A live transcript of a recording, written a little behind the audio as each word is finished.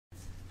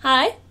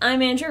Hi,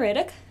 I'm Andrew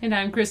Radick. And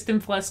I'm Kristen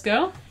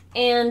Flesko.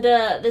 And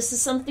this is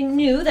something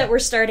new that we're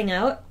starting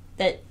out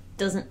that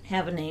doesn't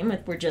have a name.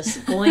 We're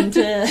just going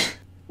to...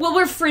 Well,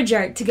 we're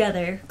Fridgeart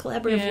together.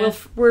 Collaborative, yeah.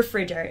 we're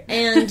Fridgeart.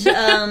 And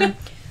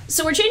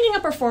so we're changing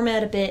up our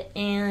format a bit,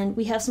 and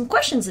we have some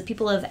questions that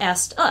people have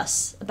asked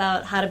us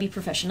about how to be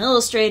professional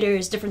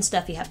illustrators, different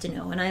stuff you have to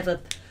know. And I have a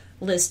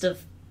list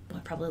of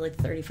probably like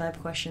 35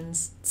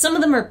 questions. Some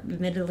of them are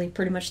admittedly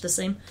pretty much the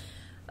same.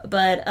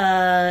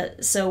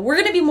 But, so we're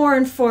going to be more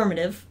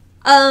informative.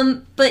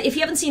 But if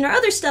you haven't seen our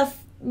other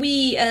stuff,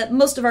 we,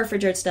 most of our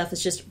Fridgeart stuff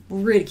is just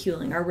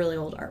ridiculing our really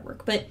old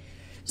artwork. But,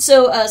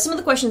 so, some of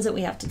the questions that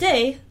we have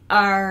today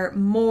are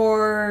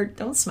more,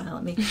 don't smile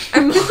at me,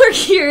 are more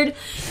geared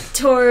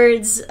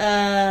towards,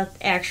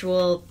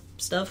 actual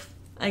stuff,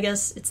 I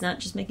guess. It's not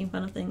just making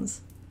fun of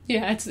things.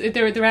 Yeah,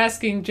 they're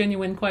asking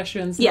genuine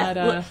questions. Yeah,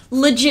 not,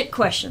 legit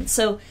questions.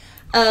 So,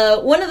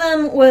 one of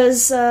them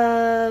was,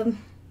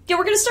 yeah,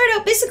 we're going to start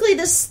out, basically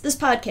this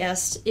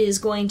podcast is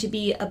going to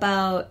be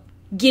about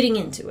getting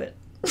into it.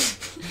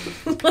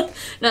 Not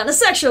in a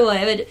sexual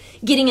way,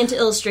 but getting into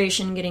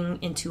illustration,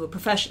 getting into a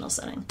professional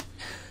setting,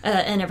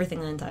 and everything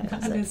that entails it.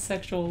 Not in a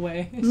sexual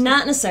way.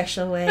 Not in a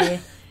sexual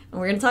way.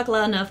 And we're going to talk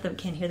loud enough that we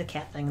can't hear the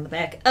cat thing in the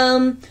back.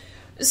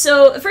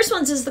 So, the first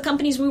one is the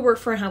companies we work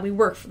for and how we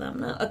work for them.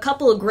 Now, a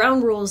couple of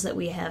ground rules that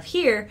we have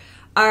here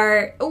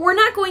are, we're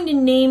not going to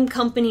name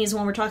companies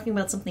when we're talking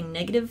about something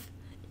negative.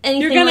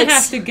 You're going to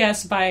have to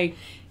guess by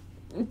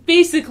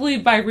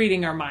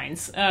reading our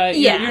minds. Yeah.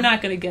 You're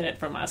not going to get it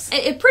from us.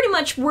 Pretty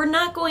much, we're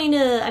not going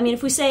to, I mean,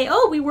 if we say,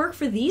 oh, we work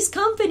for these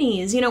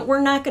companies,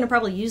 we're not going to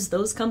probably use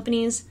those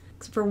companies.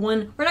 For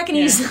one, we're not going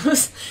to use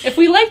those. If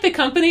we like the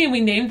company and we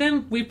name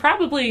them, we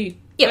probably...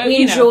 Yeah, we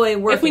enjoy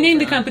working if we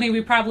named for the company,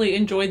 we probably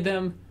enjoyed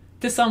them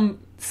to some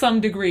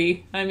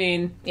degree. I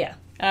mean, yeah.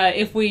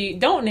 If we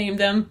don't name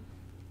them,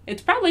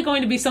 it's probably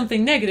going to be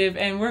something negative,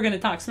 and we're going to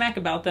talk smack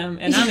about them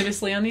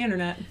anonymously on the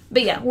internet.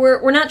 But yeah,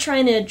 we're not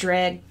trying to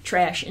drag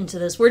trash into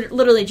this. We're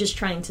literally just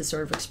trying to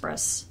sort of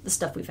express the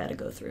stuff we've had to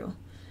go through,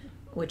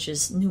 which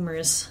is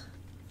numerous.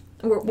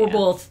 We're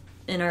both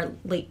in our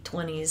late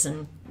 20s,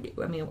 and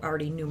I mean,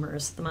 already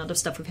numerous, the amount of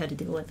stuff we've had to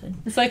deal with.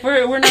 And it's like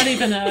we're not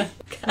even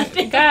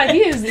God, he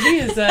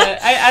is.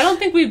 I don't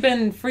think we've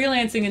been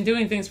freelancing and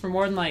doing things for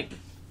more than like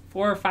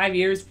 4 or 5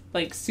 years,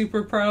 like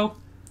super pro.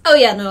 Oh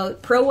yeah, no,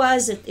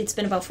 pro-wise, it's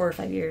been about 4 or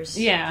 5 years.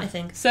 Yeah, I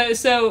think.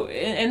 So,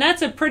 and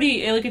that's a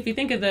pretty, like, if you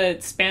think of the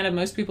span of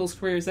most people's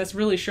careers, that's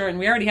really short, and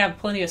we already have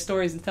plenty of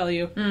stories to tell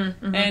you.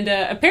 Mm-hmm. And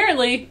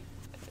apparently,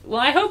 well,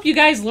 I hope you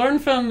guys learn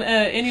from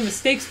any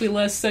mistakes we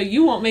list, so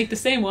you won't make the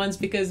same ones,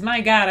 because,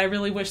 my God, I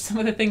really wish some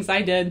of the things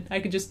I did,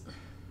 I could just,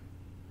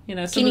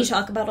 Can you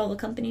talk about all the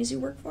companies you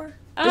work for?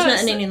 There's not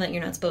anything that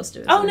you're not supposed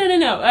to. Oh,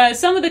 no.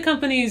 Some of the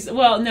companies,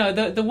 well, no,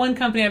 the one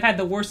company I've had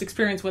the worst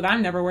experience with,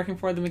 I'm never working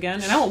for them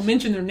again, and I won't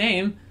mention their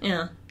name.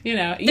 Yeah.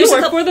 You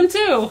work for them,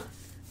 too.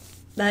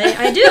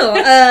 I do.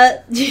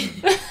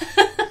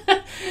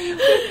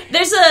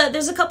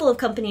 There's a couple of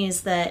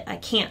companies that I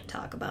can't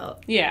talk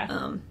about.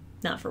 Yeah.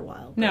 Not for a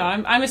while. No,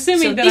 I'm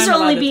assuming that these I'm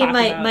are only allowed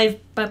to talk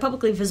my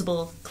publicly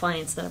visible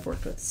clients that I've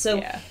worked with. So,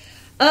 yeah.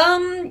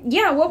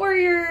 What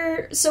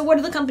are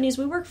the companies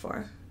we work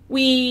for?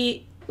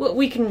 We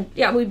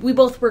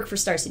both work for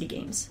Star City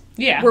Games.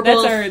 Yeah,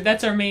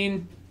 that's our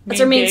main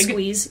That's our main gig.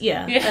 squeeze,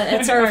 yeah.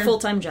 That's our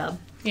full-time job.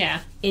 Yeah.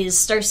 Is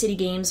Star City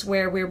Games,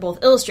 where we're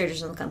both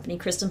illustrators in the company.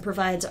 Kristen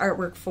provides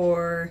artwork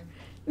for...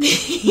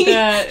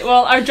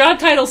 well, our job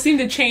titles seem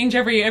to change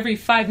every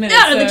 5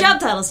 minutes. No, the job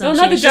titles don't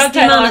change. Not the job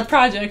title, our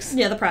projects.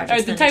 Yeah, the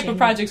projects. Or the type of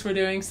projects we're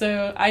doing.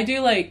 So I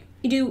do,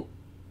 You do...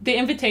 The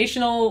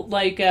invitational,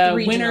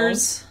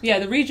 winners. Yeah,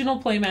 the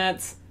regional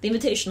playmats. The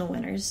invitational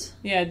winners.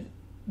 Yeah,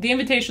 the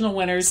invitational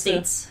winners.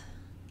 States.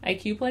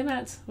 IQ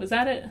playmats? Was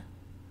that it?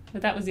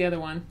 But that was the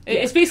other one.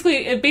 Yeah. It's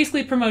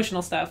basically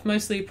promotional stuff,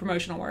 mostly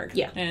promotional work.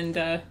 Yeah. And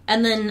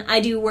then I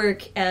do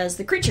work as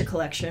the Creature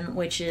Collection,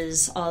 which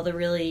is all the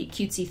really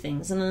cutesy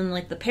things. And then,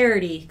 the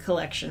Parody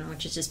Collection,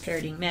 which is just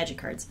parodying magic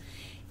cards.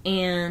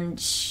 And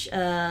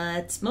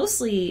it's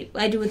mostly...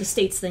 I do with the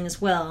States thing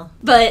as well.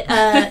 But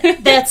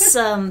that's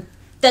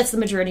the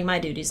majority of my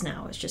duties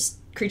now, is just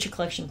Creature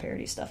Collection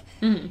parody stuff.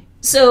 Mm-hmm.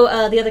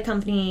 So, the other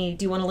company,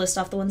 do you want to list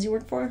off the ones you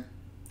work for?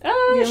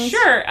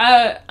 Sure.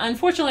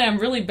 Unfortunately, I'm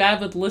really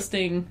bad with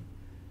listing.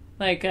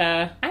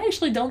 I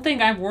actually don't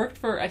think I've worked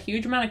for a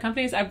huge amount of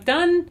companies. I've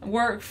done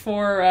work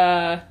for,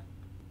 I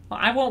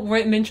won't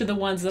mention the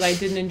ones that I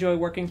didn't enjoy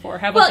working for.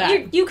 How about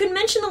that? You can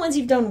mention the ones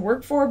you've done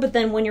work for, but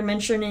then when you're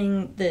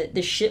mentioning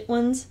the shit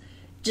ones,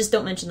 just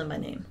don't mention them by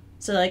name.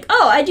 So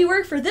I do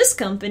work for this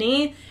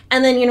company,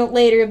 and then,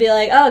 later you'll be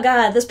like, oh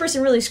god, this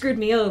person really screwed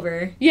me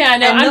over. Yeah,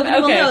 no, and nobody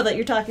will know that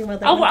you're talking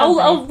about that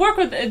I'll work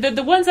with,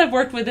 the ones I've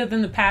worked with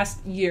within the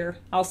past year,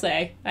 I'll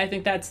say. I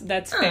think that's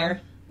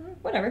fair.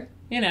 Whatever.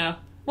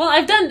 Well,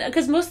 I've done,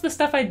 because most of the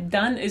stuff I've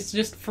done is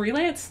just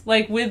freelance,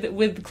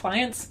 with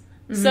clients.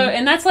 Mm-hmm. So,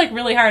 and that's,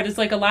 really hard. It's,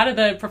 a lot of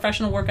the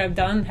professional work I've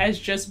done has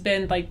just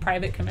been,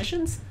 private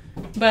commissions.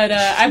 But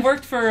I've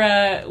worked for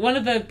one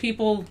of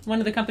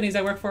the companies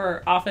I work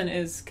for often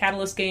is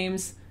Catalyst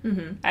Games.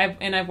 Mm-hmm.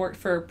 I've worked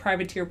for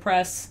Privateer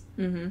Press,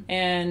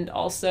 and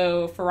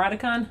also for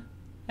Radicon,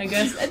 I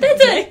guess.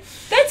 That's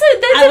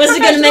I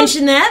wasn't going to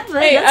mention that, but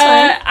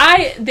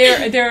that's fine.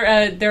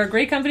 They're a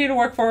great company to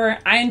work for.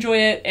 I enjoy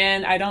it,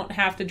 and I don't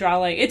have to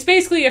draw it's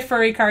basically a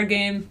furry card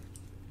game.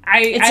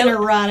 It's an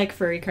erotic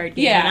furry card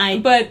game. Yeah,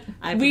 but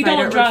we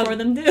don't draw for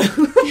them too.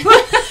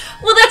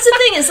 Well, that's the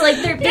thing, is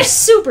they're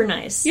super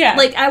nice. Yeah.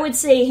 I would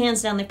say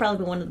hands down they're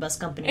probably one of the best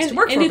companies to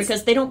work for,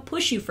 because they don't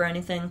push you for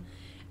anything.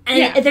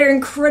 And they're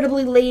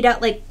incredibly laid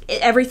out,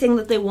 everything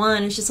that they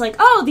want is just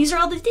these are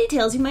all the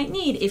details you might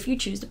need if you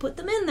choose to put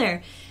them in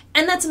there.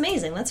 And that's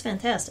amazing. That's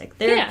fantastic.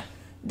 They're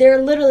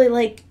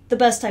literally the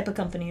best type of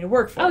company to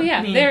work for. Oh yeah,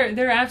 I mean,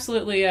 they're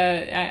absolutely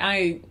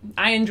I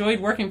enjoyed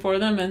working for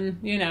them, and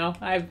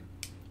I've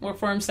worked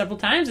for them several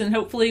times, and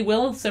hopefully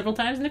will several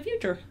times in the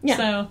future. Yeah.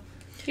 So,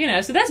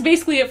 so that's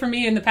basically it for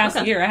me in the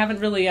past year. I haven't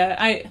really,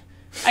 I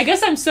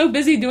guess I'm so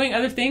busy doing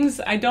other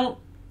things, I don't,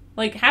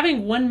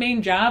 having one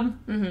main job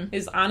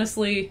is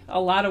honestly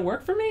a lot of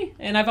work for me.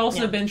 And I've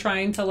also been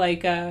trying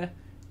to,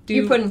 do...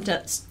 You're putting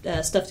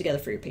stuff together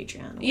for your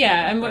Patreon.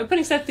 Yeah, I'm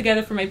putting stuff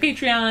together for my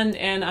Patreon,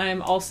 and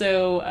I'm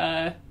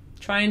also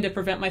trying to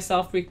prevent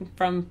myself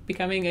from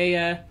becoming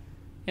a...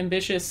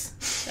 ambitious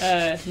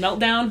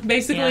meltdown,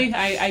 basically.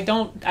 Yeah.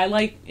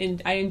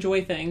 I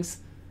enjoy things.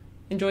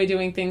 Enjoy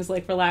doing things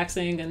like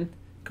relaxing and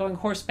going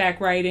horseback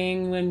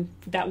riding, when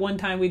that one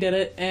time we did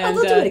it. And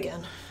they'll do it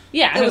again.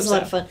 Yeah, it was a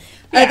lot of fun.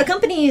 Yeah. The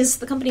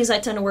companies I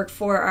tend to work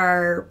for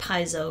are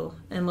Paizo,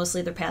 and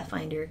mostly their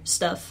Pathfinder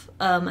stuff.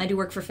 I do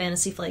work for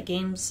Fantasy Flight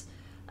Games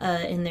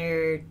in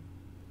their...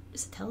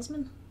 Is it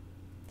Talisman?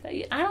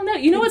 I don't know.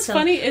 You know what's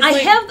funny? Is I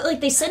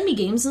have, they send me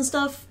games and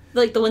stuff,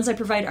 the ones I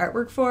provide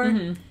artwork for.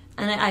 Mm-hmm.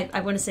 And I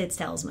want to say it's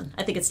Talisman.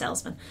 I think it's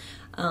Talisman.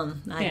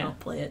 I don't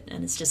play it,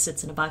 and it just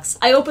sits in a box.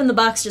 I open the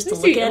box just to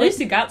look at it. At least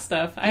you got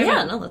stuff.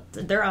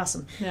 They're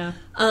awesome. Yeah.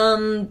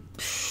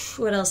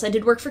 What else? I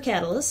did work for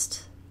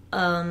Catalyst.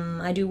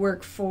 I do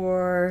work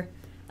for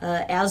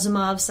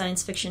Asimov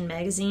Science Fiction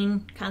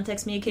Magazine.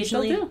 Contacts me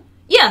occasionally. You still do?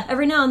 Yeah,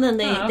 every now and then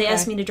they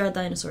ask me to draw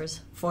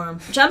dinosaurs for them,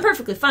 which I'm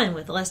perfectly fine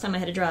with. The last time I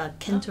had to draw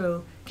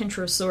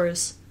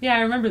Kentrosaurus. Yeah,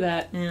 I remember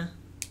that. Yeah.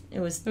 It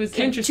was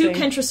interesting. Two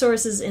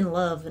Kentrosauruses in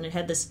love, and it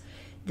had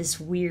this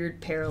weird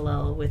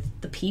parallel with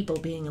the people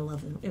being in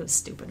love. It was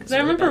stupid. Because I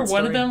remember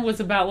one of them was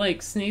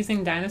about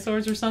sneezing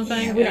dinosaurs or something.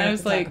 Yeah, we don't and I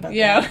was like,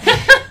 yeah.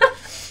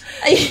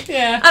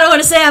 Yeah. I don't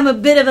want to say I'm a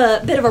bit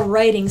of a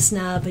writing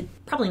snob, but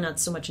probably not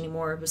so much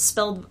anymore. It was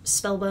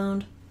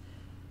Spellbound.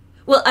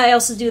 Well, I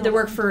also do the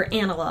work for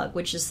Analog,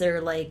 which is their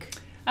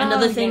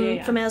another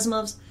thing from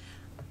Asimov's.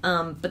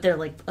 But they're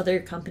other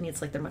company. It's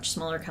they're a much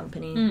smaller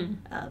company.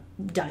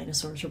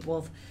 Dinosaurs are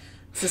both.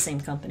 It's the same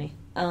company.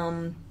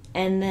 And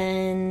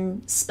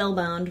then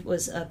Spellbound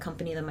was a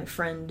company that my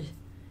friend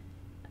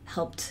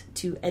helped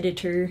to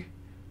editor,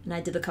 and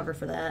I did the cover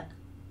for that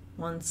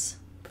once.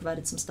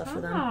 Provided some stuff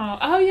for them.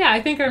 Oh yeah, I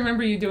think I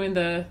remember you doing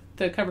the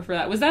cover for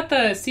that. Was that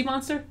the sea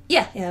monster?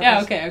 Yeah.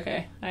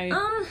 Okay.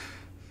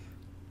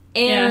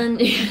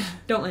 And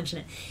don't mention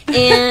it.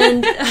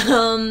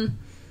 And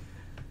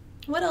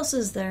what else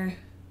is there?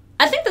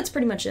 I think that's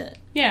pretty much it.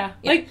 Yeah.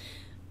 I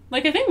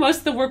think most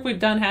of the work we've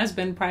done has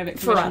been private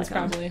commissions,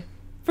 probably.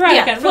 For Radicon.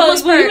 Yeah, for the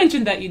most part, you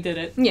mentioned that you did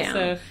it. Yeah.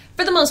 So.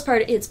 For the most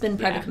part, it's been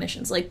private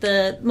commissions.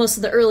 Most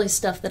of the early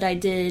stuff that I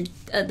did,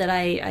 that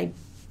I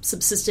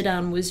subsisted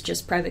on, was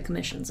just private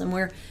commissions, and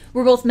we're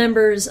both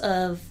members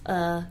of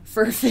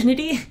For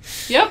Affinity.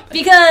 Yep.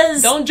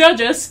 Because don't judge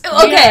us.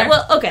 Okay.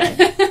 Well,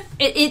 okay.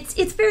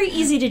 It's very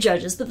easy to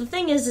judge us, but the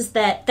thing is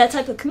that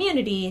type of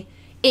community,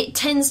 it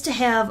tends to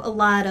have a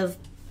lot of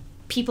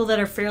people that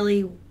are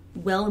fairly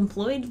well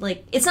employed.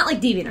 It's not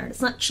like DeviantArt.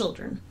 It's not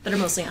children that are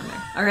mostly on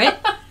there. All right.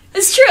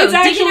 It's true.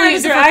 DeviantArt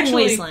is a fucking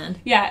wasteland.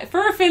 Yeah,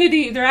 for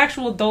Affinity, they're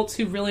actual adults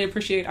who really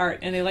appreciate art,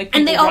 and they like.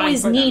 And they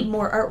always need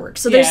more artwork.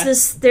 So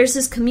there's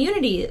this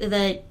community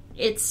that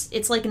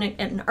it's like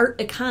an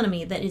art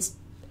economy that is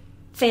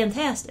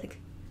fantastic,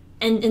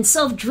 and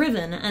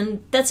self-driven,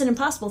 and that's an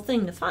impossible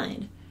thing to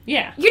find.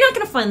 Yeah, you're not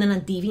going to find that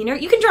on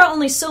DeviantArt. You can draw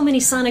only so many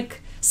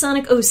Sonic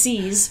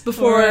OCs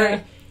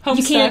before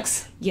you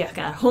can't. Yeah,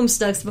 God,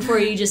 Homestucks before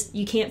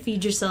you can't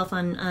feed yourself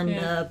on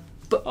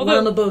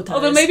Llama bow ties.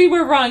 Although maybe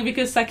we're wrong,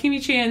 because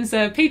Sakimi-chan's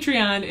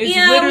Patreon is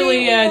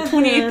literally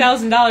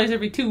 $28,000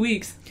 every 2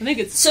 weeks. I think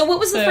it's... So what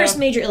was the first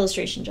major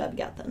illustration job you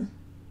got then?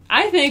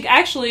 I think,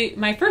 actually,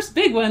 my first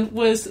big one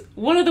was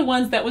one of the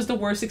ones that was the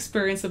worst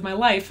experience of my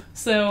life.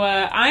 So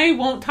I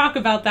won't talk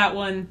about that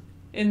one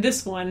in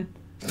this one,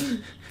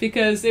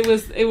 because it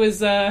was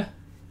That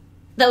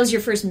was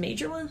your first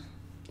major one?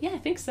 Yeah, I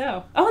think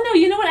so. Oh, no,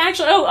 you know what,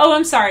 actually... Oh,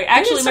 I'm sorry.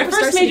 Actually, my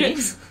first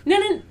major...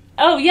 No.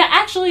 Oh, yeah,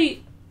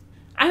 actually...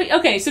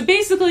 so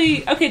basically,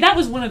 that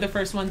was one of the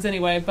first ones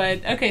anyway,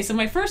 but, so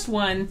my first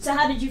one... So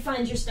how did you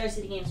find your Star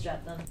City Games job,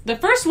 then? The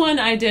first one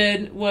I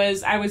did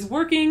was, I was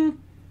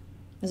working...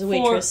 As a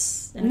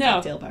waitress in a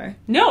cocktail bar.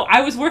 No,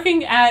 I was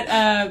working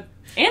at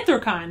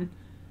Anthrocon,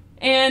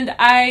 and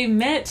I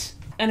met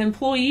an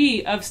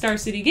employee of Star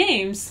City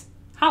Games,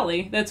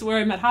 Holly. That's where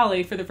I met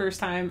Holly for the first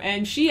time.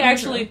 And she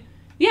actually...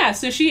 Yeah,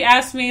 so she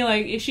asked me,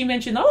 like, she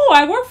mentioned,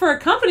 I work for a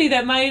company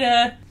that might,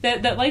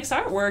 that likes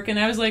artwork. And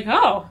I was like,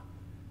 oh,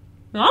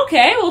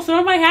 okay, well,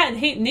 throw my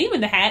name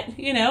in the hat,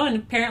 and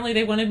apparently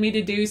they wanted me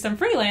to do some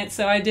freelance.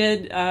 So I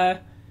did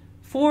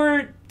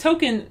 4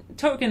 token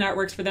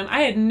artworks for them.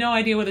 I had no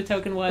idea what a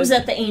token was. Was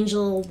that the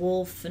angel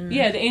wolf?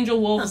 Yeah, the angel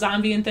wolf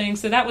zombie and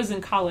things. So that was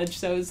in college,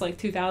 so it was like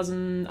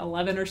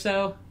 2011 or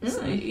so.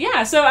 So,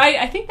 yeah, so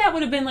I think that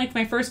would have been like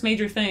my first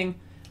major thing.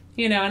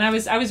 And I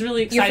was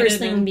really excited. Your first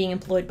thing being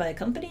employed by a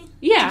company?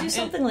 Yeah. To do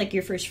something like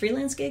your first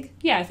freelance gig?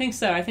 Yeah, I think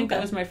so. I think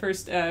that was my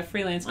first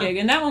freelance gig.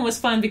 And that one was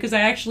fun because I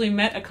actually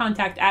met a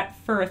contact at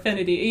Fur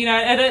Affinity.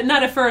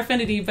 Not a Fur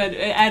Affinity, but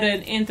at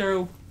an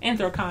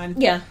Anthrocon.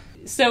 Yeah.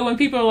 So when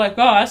people are like,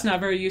 "Oh, that's not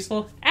very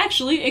useful,"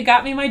 actually, it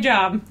got me my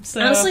job.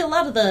 So honestly, a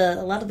lot of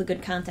the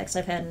good contacts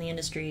I've had in the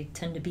industry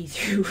tend to be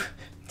through.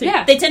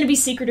 Yeah, they tend to be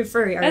secretive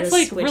furry artists.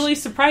 That's really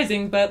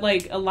surprising, but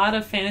like a lot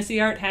of fantasy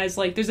art has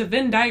there's a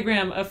Venn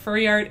diagram of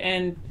furry art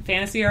and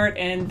fantasy art,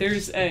 and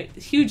there's a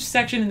huge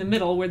section in the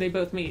middle where they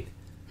both meet.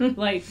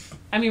 Right?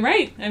 I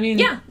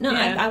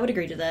would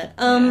agree to that.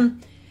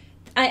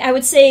 I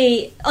would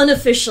say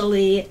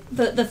unofficially,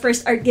 the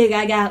first art gig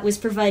I got was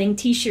providing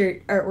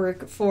T-shirt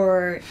artwork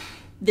for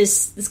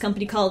this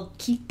company called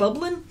Keep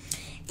Bubblin',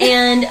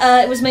 and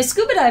it was my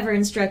scuba diver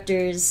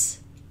instructor's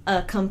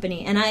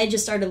company, and I had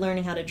just started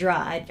learning how to draw.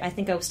 I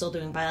think I was still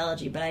doing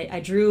biology, but I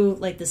drew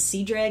like this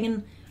sea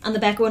dragon on the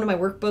back of one of my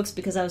workbooks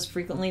because I was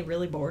frequently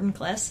really bored in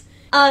class.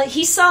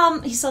 He saw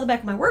the back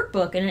of my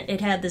workbook, and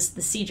it had the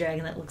sea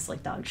dragon that looks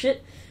like dog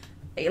shit.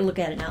 I look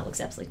at it now, it looks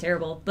absolutely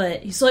terrible.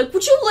 But he's like,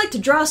 would you like to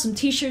draw some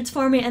T-shirts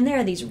for me? And there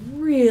are these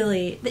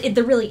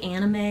they're really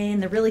anime,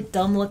 and they're really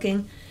dumb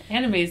looking.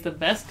 Anime is the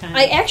best kind.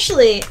 I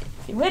actually...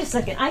 Wait a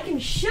second, I can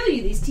show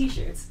you these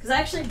T-shirts.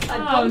 Because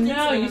Oh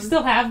no, you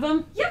still have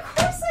them? Yeah, of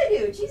course I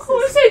do. Jesus. Of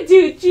course I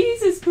do.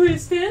 Jesus,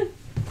 Kristen.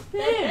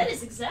 That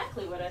is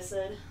exactly what I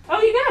said.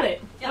 Oh, you got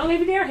it. Yeah. Oh,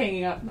 maybe they're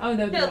hanging up. Oh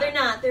no, they're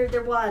not.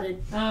 They're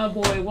wadded. Oh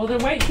boy. Well, they're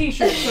white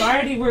T-shirts, so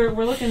already we're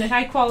looking at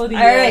high quality.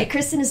 All right,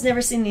 Kristen has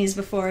never seen these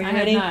before. You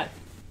ready? Have not.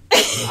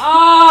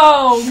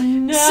 Oh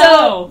no!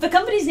 So the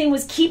company's name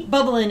was Keep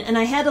Bubblin', and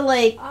I had to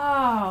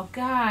Oh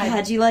god!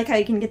 God, do you like how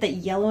you can get that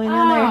yellowing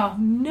on there? Oh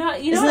no!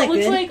 It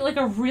looks like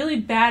a really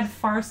bad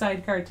Far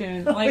Side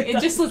cartoon. It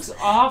just looks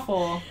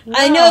awful. Whoa.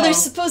 I know they're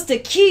supposed to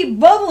keep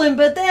bubbling,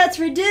 but that's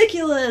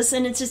ridiculous.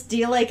 And it's just, do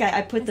you like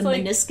I put the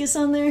meniscus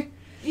on there?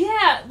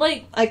 Yeah,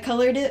 I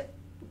colored it.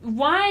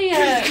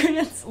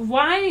 Why?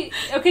 Why?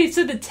 Okay,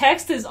 so the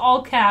text is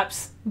all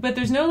caps, but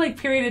there's no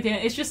period at the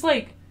end. It's just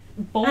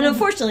bold. And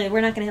unfortunately,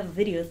 we're not going to have a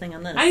video thing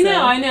on this. I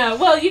know.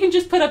 Well, you can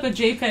just put up a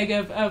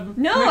JPEG of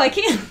No, I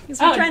can't. Because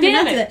we're trying to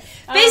not do that.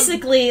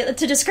 Basically,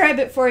 to describe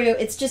it for you,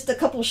 it's just a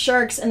couple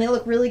sharks, and they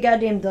look really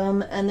goddamn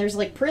dumb, and there's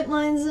print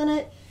lines in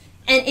it,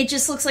 and it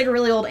just looks like a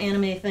really old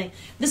anime thing.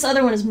 This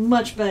other one is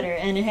much better,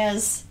 and it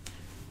has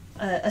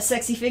a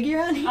sexy figure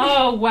on here.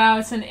 Oh,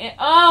 wow.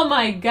 Oh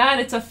my god,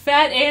 it's a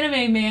fat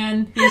anime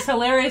man who's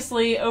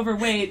hilariously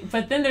overweight,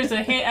 but then there's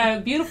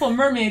a beautiful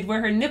mermaid where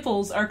her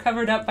nipples are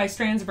covered up by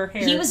strands of her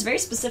hair. He was very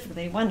specific.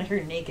 They wanted her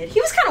naked. He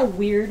was kind of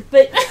weird,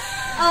 but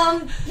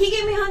he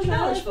gave me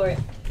 $100 for it.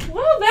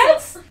 Well,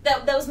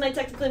 that was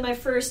technically my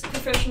first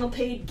professional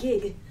paid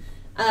gig.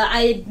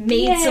 I had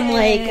made some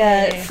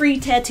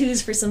free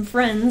tattoos for some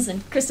friends,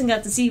 and Kristen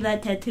got to see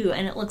that tattoo,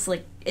 and it looks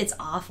like it's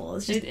awful.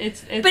 It's just,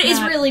 it's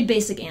really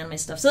basic anime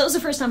stuff. So that was the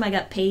first time I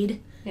got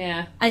paid.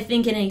 Yeah, I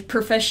think in a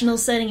professional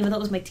setting, even though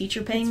it was my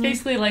teacher paying me. It's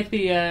basically like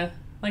the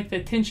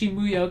Tenchi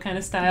Muyo kind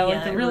of style.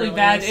 Yeah, it's really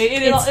bad.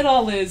 It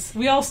all is.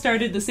 We all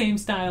started the same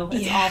style.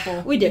 It's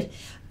awful. We did.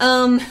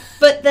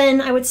 But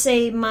then I would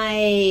say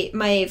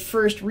my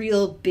first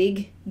real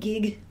big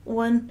gig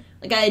one.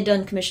 I had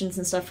done commissions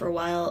and stuff for a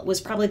while. Was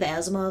probably the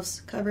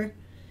Asimov's cover.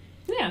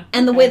 Yeah.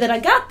 And the way that I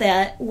got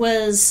that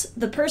was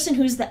the person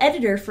who's the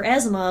editor for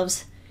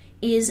Asimov's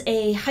is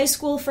a high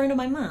school friend of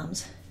my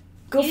mom's.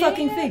 Go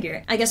fucking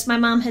figure. I guess my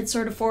mom had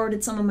sort of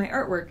forwarded some of my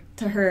artwork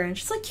to her, and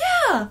she's like,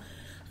 yeah,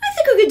 I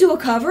think we could do a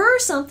cover or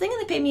something.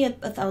 And they paid me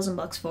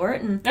 $1,000 for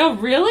it. And oh,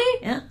 really?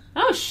 Yeah.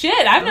 Oh,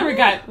 shit. I've never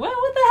got... Well,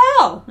 what the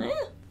hell?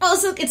 Yeah. Well,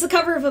 it's a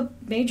cover of a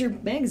major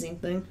magazine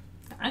thing.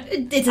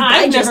 It's a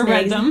I've digest never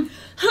read magazine.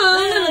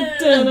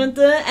 them.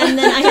 And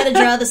then I had to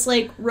draw this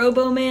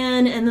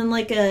Robo-Man and then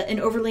an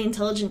overly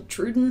intelligent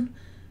Truden,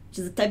 which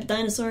is a type of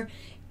dinosaur.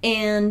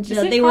 And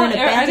they were in a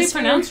bathysphere. Are they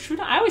pronounced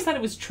Trudon? I always thought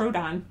it was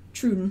Trodon.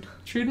 Truden?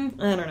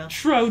 I don't know.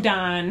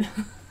 Trodon.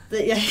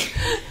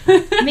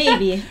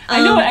 Maybe.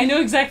 I know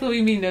exactly what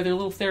you mean, though. They're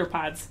little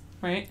theropods,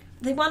 right?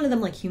 They wanted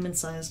them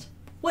human-sized.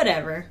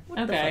 Whatever.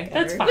 Okay,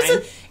 that's fine. It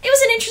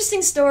was an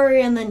interesting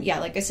story, and then,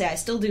 like I say, I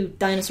still do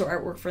dinosaur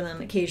artwork for them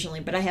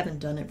occasionally, but I haven't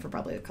done it for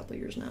probably a couple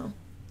years now.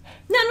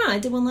 No, I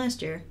did one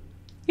last year.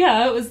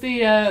 Yeah, it was the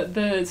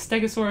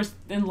Stegosaurus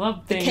in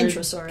Love thing. The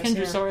Kentrosaurus.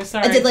 Kentrosaurus,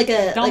 sorry. I did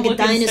a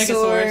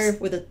dinosaur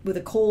with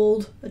a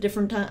cold, a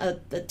different a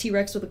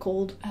T-Rex with a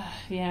cold.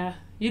 Yeah.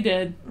 You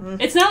did.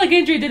 It's not like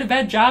Andrea did a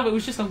bad job. It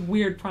was just a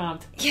weird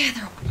prompt. Yeah,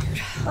 they're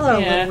weird.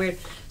 Oh, they're weird.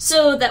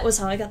 So that was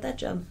how I got that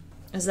job.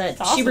 Is that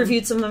That's awesome. She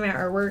reviewed some of my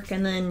artwork,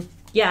 and then,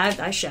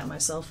 I shat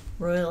myself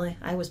royally.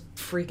 I was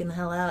freaking the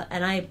hell out,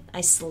 and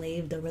I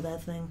slaved over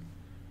that thing.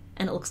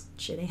 And it looks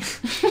shitty.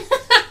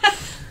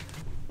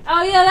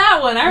 Oh, yeah, that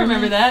one. I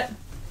remember that.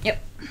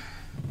 Yep.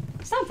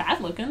 It's not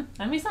bad looking.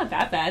 I mean, it's not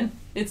that bad.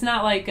 It's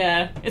not like,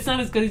 it's not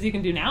as good as you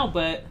can do now,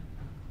 but...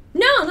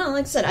 No,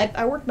 like I said,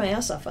 I worked my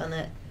ass off on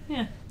that.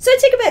 Yeah. So I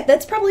take it back.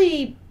 That's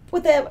probably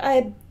what that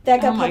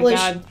got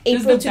published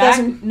April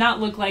 2000. Back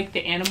not look like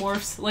the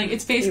Animorphs? Like,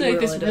 it's basically It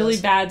like this really really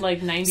does. bad, like,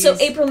 90s So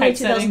April, May type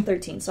setting.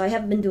 2013. So I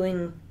haven't been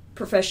doing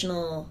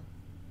professional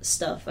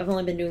stuff. I've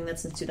only been doing that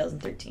since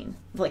 2013.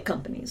 Like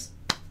companies,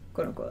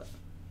 quote unquote.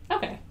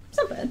 Okay. It's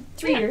not bad.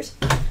 3 years.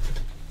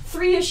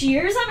 3-ish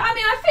years.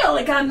 I feel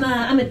like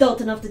I'm adult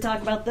enough to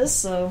talk about this.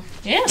 So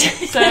Yeah.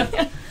 So I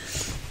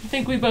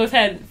think we both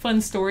had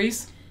fun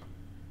stories.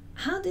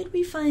 how did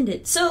we find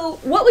it? So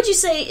what would you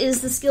say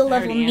is the skill I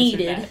level already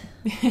needed?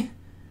 answered that.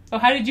 Oh,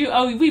 how did you...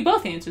 Oh, we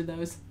both answered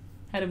those.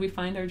 How did we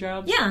find our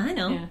jobs? Yeah, I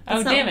know. Yeah.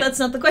 That's Damn it. That's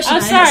not the question. Oh,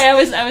 sorry. I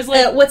was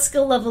like... what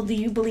skill level do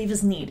you believe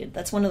is needed?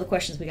 That's one of the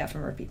questions we got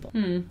from our people.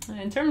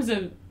 In terms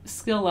of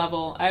skill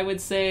level, I would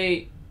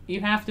say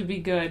you have to be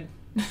good.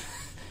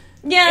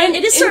 Yeah,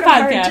 it is sort of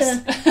hard to...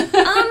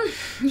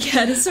 podcasts.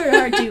 Yeah, it is sort of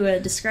hard to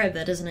describe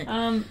that, isn't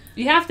it?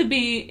 You have to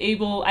be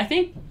able... I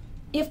think...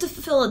 You have to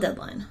fulfill a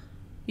deadline.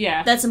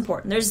 Yeah. That's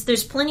important.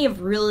 There's plenty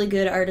of really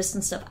good artists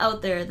and stuff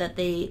out there that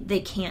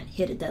they can't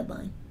hit a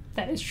deadline.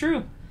 That is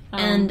true.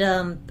 And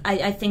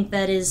I think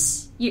that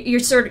is...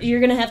 You're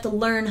going to have to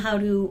learn how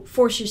to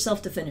force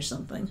yourself to finish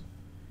something.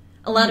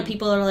 A lot of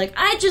people are like,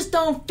 I just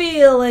don't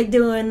feel like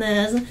doing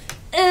this.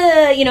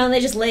 And they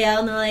just lay out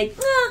and they're like,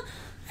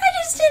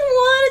 I just didn't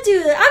want to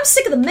do that. I'm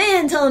sick of the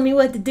man telling me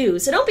what to do,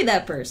 so don't be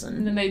that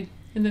person. And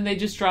then they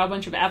just draw a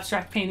bunch of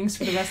abstract paintings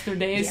for the rest of their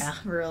days. Yeah,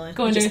 really.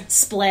 Going just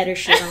splatter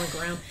shit on the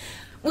ground.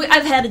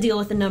 I've had to deal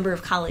with a number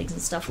of colleagues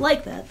and stuff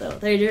like that, though.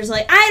 They're just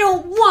like, I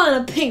don't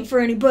want to paint for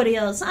anybody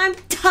else. I'm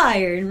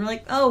tired. And we're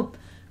like, oh,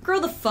 grow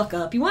the fuck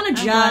up. You want a I'm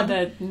job? glad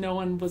that no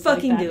one was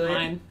fucking like that do in it.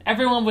 mine.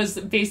 Everyone was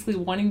basically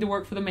wanting to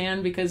work for the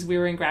man because we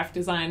were in graphic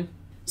design.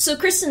 So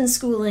Kristen's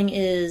schooling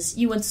is,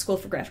 you went to school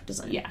for graphic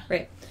design. Yeah.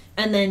 Right.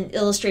 And then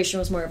illustration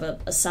was more of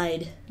a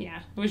side Yeah.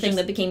 It was thing just,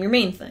 that became your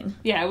main thing.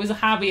 yeah, it was a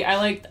hobby.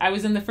 I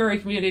was in the furry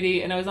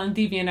community and I was on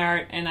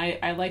DeviantArt and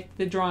I liked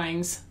the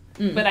drawings.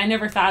 But I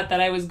never thought that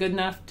I was good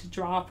enough to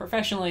draw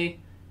professionally.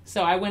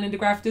 So I went into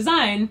graphic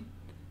design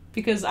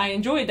because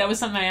that was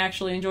something I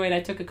actually enjoyed.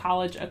 I took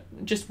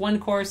just one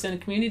course in a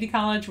community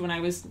college when I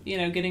was,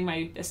 getting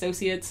my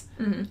associates.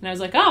 And I was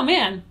like, oh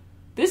man,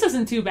 this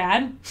isn't too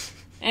bad.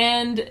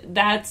 And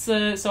that's,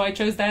 so I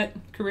chose that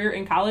career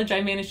in college.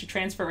 I managed to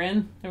transfer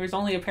in. There was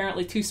only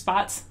apparently 2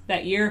 spots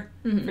that year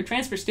for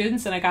transfer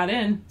students, and I got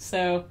in.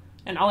 So,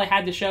 and all I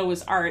had to show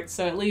was art.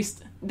 So at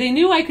least, they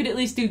knew I could at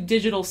least do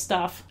digital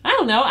stuff. I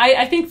don't know.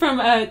 I think from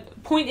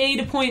point A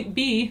to point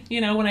B,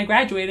 when I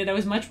graduated, I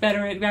was much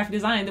better at graphic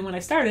design than when I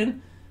started.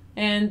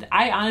 And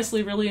I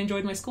honestly really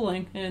enjoyed my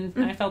schooling, and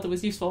I felt it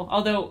was useful.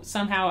 Although,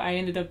 somehow, I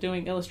ended up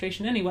doing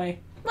illustration anyway.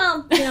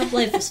 Well,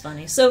 life is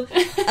funny. So,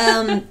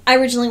 I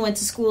originally went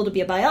to school to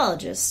be a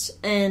biologist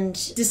and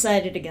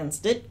decided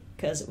against it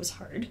because it was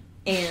hard.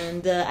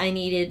 And I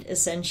needed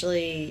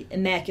essentially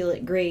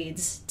immaculate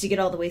grades to get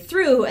all the way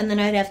through, and then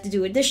I'd have to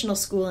do additional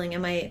schooling,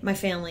 and my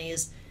family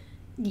is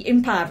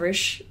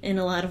impoverished in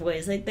a lot of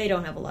ways. They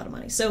don't have a lot of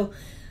money. So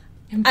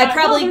I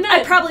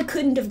probably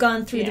couldn't have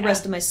gone through the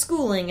rest of my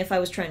schooling if I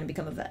was trying to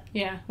become a vet.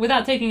 Yeah,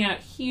 without taking out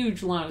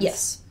huge loans.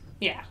 Yes.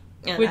 Yeah.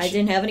 And I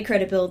didn't have any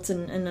credit builds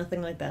and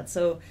nothing like that.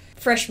 So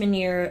freshman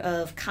year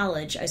of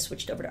college, I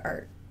switched over to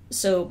art.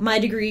 So my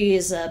degree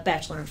is a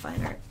Bachelor in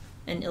Fine Art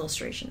and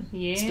Illustration,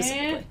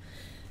 specifically.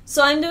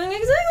 So I'm doing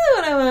exactly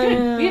what I want.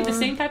 Good. We have the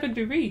same type of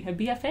degree, a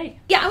BFA.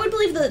 Yeah, I would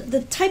believe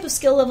the type of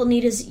skill level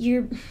need is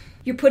you're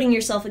putting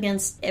yourself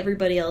against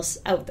everybody else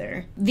out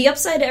there. The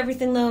upside to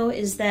everything, though,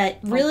 is that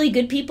really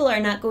good people are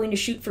not going to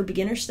shoot for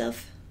beginner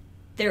stuff.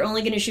 They're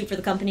only going to shoot for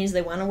the companies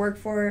they want to work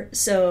for.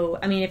 So,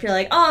 I mean, if you're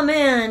like, oh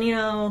man,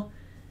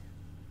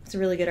 it's a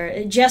really good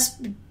art.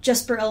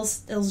 Jesper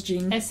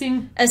Elsjing.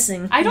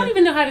 Essing. I don't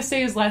even know how to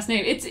say his last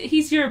name.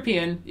 He's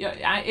European.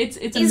 It's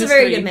a He's a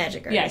very good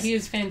magic artist. Yeah, he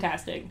is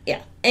fantastic.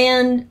 Yeah.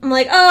 And I'm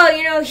like,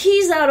 oh,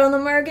 he's out on the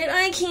market.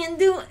 I can't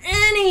do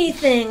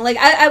anything. Like,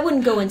 I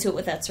wouldn't go into it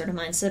with that sort of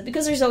mindset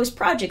because there's always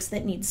projects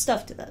that need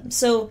stuff to them.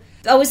 So,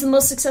 always the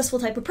most successful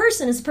type of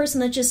person is the person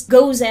that just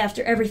goes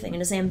after everything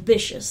and is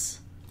ambitious.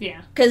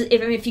 Yeah. Because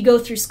if you go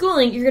through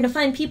schooling, you're going to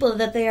find people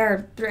that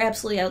they're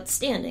absolutely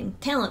outstanding,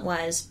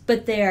 talent-wise,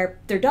 but they're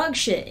dog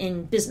shit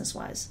in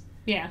business-wise.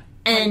 Yeah.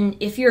 And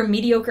if you're a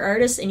mediocre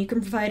artist and you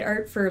can provide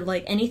art for,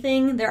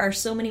 anything, there are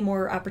so many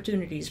more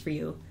opportunities for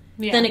you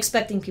than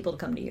expecting people to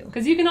come to you.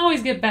 Because you can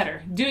always get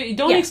better.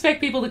 Don't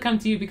expect people to come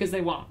to you because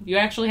they won't. You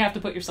actually have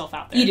to put yourself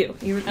out there. You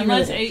do. You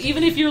Unless, really do.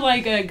 even if you're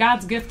like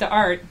God's gift to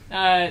art,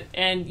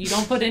 and you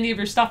don't put any of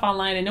your stuff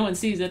online and no one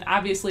sees it,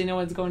 obviously no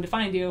one's going to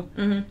find you.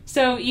 Mm-hmm.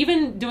 So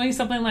even doing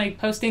something like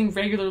posting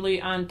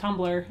regularly on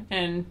Tumblr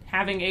and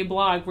having a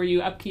blog where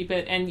you upkeep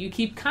it and you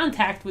keep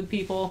contact with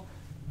people,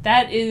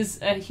 that is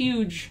a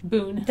huge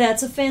boon.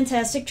 That's a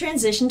fantastic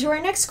transition to our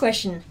next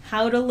question.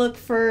 How to look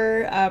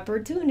for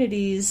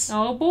opportunities.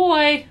 Oh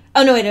boy.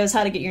 Oh no, wait, it was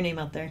how to get your name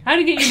out there. How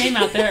to get your name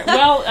out there.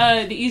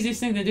 Well, the easiest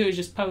thing to do is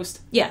just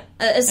post. Yeah,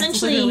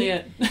 essentially,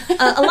 that's literally it.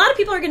 a lot of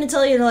people are going to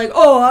tell you, they're like,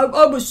 oh,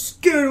 I'm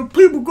scared of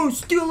people going to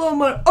steal all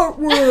my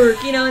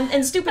artwork,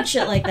 and stupid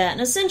shit like that.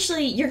 And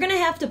essentially, you're going to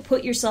have to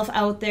put yourself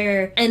out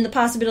there, and the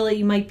possibility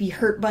you might be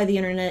hurt by the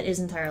internet is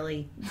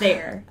entirely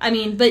there. I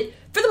mean, but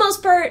for the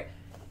most part,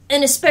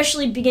 and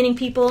especially beginning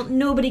people,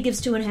 nobody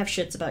gives 2.5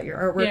 shits about your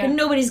artwork, and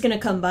nobody's going to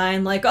come by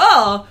and like,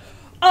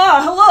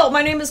 hello,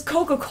 my name is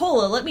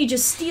Coca-Cola. Let me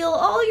just steal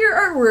all your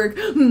artwork.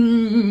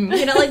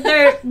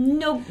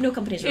 No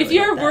companies really if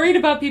you're like that. worried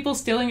about people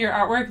stealing your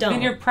artwork,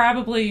 then you're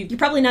probably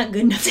not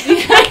good enough to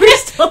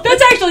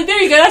That's actually,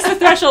 there you go, that's the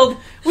threshold.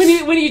 When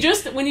you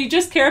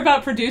just care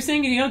about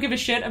producing and you don't give a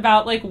shit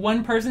about like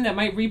one person that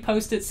might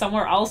repost it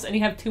somewhere else and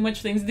you have too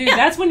much things to do,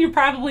 that's when you're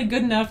probably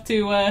good enough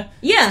to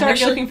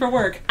start looking for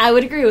work. I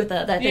would agree with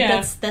that. I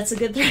think that's a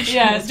good threshold.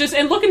 Yeah,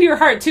 and look into your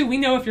heart too. We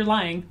know if you're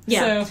lying.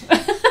 Yeah. So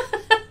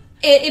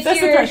That's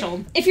the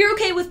threshold. If you're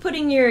okay with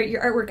putting your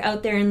artwork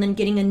out there and then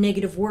getting a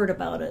negative word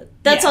about it,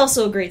 that's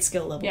also a great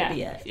skill level to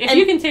be at. If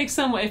you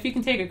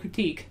can take a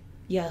critique.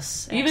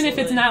 Yes, absolutely. Even if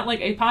it's not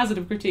like a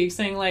positive critique,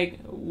 saying like,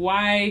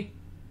 why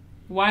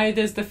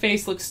does the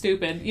face look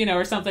stupid,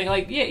 or something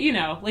like, you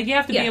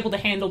have to be able to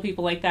handle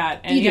people like that,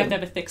 and you have to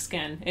have a thick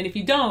skin. And if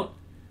you don't,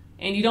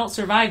 and you don't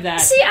survive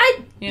that,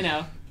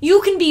 you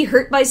can be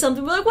hurt by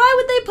something, but like, why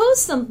would they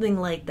post something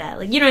like that?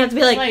 Like, you don't have to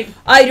be like,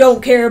 I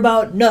don't care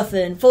about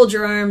nothing, fold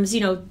your arms,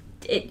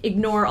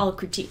 ignore all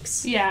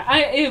critiques.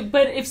 Yeah,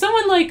 but if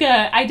someone like,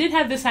 I did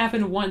have this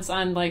happen once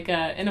on like,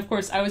 and of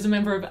course I was a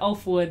member of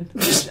Elfwood,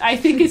 which I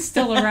think is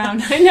still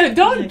around. I know,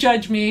 don't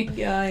judge me.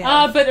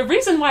 Yeah. But the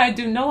reason why I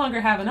do no longer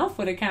have an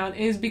Elfwood account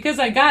is because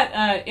I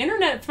got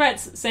internet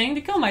threats saying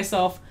to kill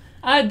myself.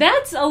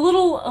 That's a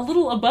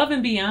little above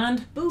and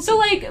beyond. Boop. So,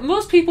 like,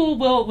 most people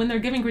will, when they're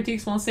giving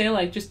critiques, won't say,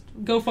 like, just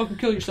go fucking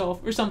kill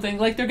yourself or something.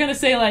 Like, they're gonna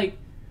say, like,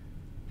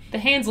 the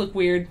hands look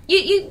weird.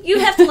 You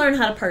have to learn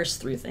how to parse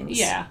through things.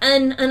 Yeah.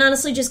 And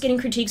honestly, just getting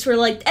critiques where,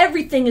 like,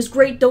 everything is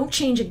great, don't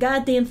change a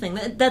goddamn thing.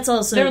 That's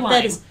also... They're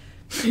lying. That is...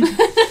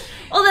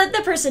 well,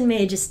 that person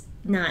may just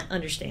not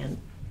understand.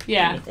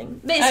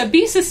 Anything.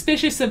 Be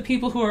suspicious of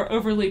people who are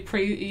overly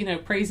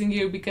praising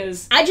you,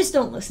 because I just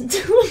don't listen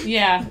to them.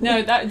 Yeah,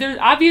 no, they're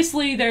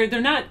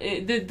not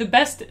the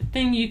best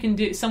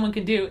thing someone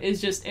can do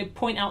is just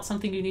point out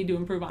something you need to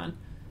improve on.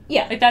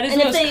 Yeah, like that is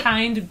the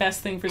most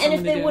best thing for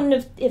someone to do.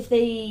 And if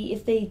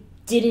they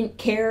didn't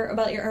care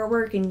about your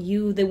artwork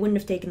and they wouldn't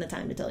have taken the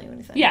time to tell you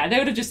anything. Yeah, they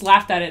would have just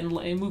laughed at it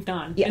and moved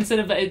on instead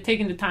of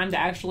taking the time to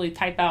actually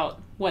type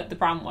out what the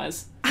problem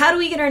was. How do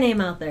we get our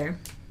name out there?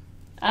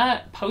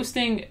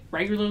 Posting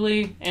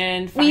regularly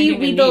and finding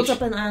we built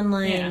up an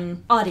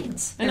online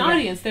audience. There we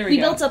go. We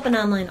built up an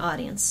online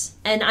audience.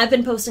 And I've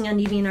been posting on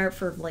DeviantArt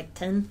for like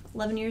 10,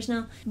 11 years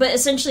now. But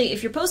essentially,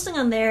 if you're posting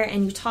on there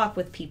and you talk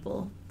with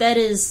people, that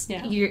is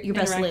your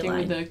best lay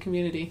line. Interacting with the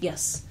community.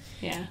 Yes.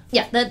 Yeah.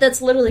 Yeah, that's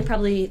literally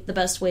probably the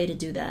best way to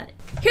do that.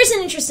 Here's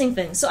an interesting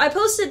thing. So I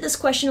posted this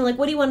question, like,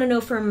 what do you want to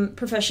know from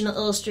professional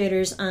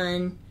illustrators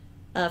on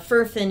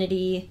Fur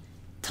Affinity,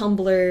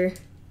 Tumblr,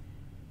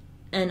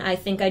 and I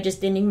think I just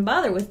didn't even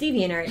bother with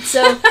DeviantArt.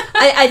 So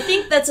I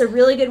think that's a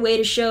really good way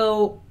to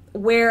show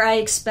where I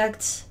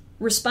expect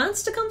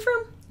response to come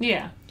from.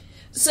 Yeah.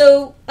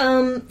 So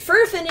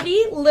Fur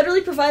Affinity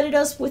literally provided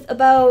us with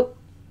about,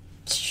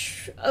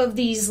 of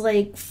these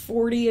like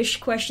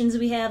 40-ish questions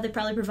we have, they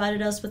probably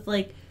provided us with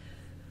like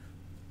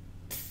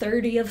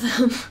 30 of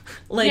them.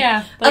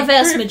 a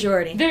vast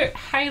majority. They're a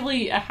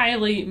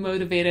highly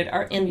motivated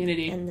art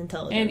community. And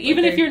intelligent. And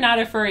even if you're not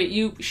a furry,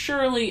 you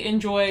surely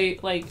enjoy,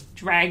 like,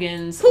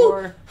 dragons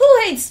Who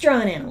hates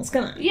drawing animals?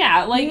 Come on.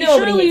 Yeah, like,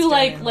 Nobody surely you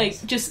hates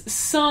like just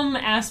some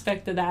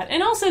aspect of that.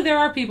 And also there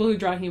are people who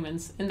draw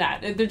humans in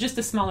that. They're just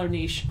a smaller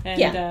niche.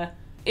 And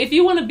if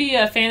you want to be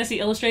a fantasy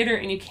illustrator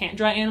and you can't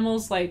draw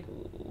animals, like,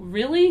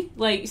 really?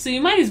 Like, so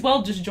you might as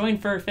well just join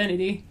Fur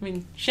Affinity. I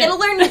mean, shit. It'll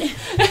learn...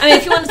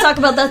 if you want to talk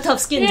about that tough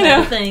skin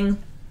type of thing,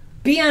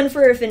 be on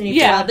Fur Affinity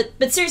for a while.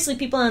 But seriously,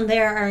 people on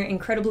there are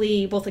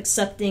incredibly both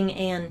accepting,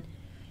 and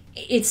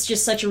it's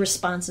just such a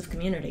responsive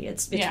community.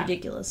 It's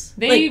ridiculous.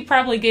 They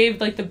probably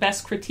gave, like, the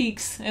best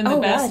critiques and the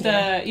best,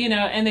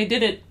 and they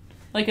did it,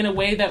 like, in a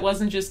way that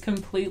wasn't just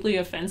completely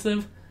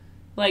offensive.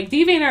 Like,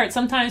 DeviantArt,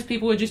 sometimes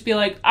people would just be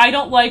like, I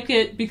don't like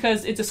it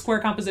because it's a square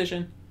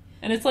composition.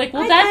 And it's like,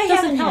 well, that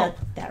doesn't help.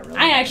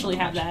 I actually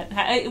have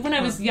that. When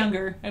I was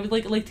younger, I was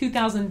like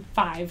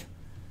 2005.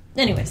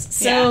 Anyways,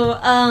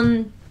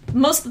 so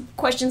most of the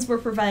questions were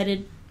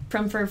provided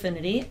from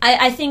Furfinity.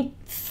 I think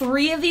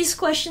 3 of these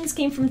questions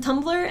came from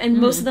Tumblr, and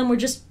most of them were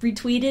just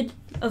retweeted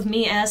of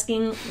me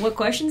asking what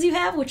questions you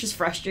have, which is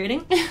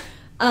frustrating.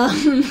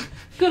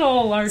 Good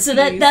old RTs. So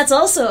that's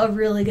also a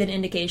really good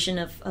indication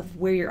of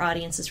where your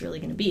audience is really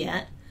going to be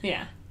at.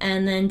 Yeah.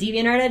 And then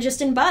DeviantArt, I just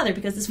didn't bother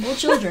because it's full of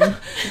children.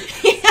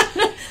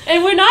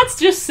 And we're not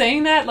just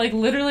saying that. Like,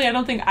 literally, I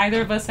don't think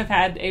either of us have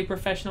had a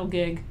professional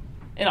gig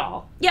at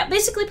all. Yeah,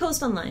 basically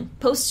post online.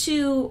 Post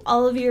to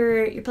all of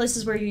your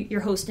places where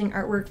you're hosting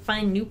artwork.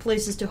 Find new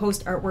places to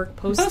host artwork.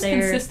 Post there.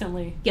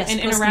 Consistently. Yes,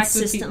 and post interact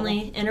consistently.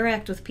 with people.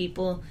 Interact with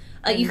people.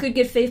 You could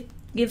give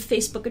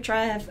Facebook a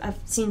try. I've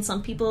seen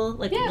some people,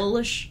 like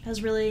Lolish she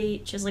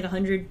has like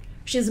 100,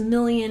 she has 1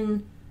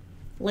 million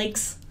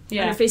likes on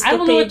her Facebook page. I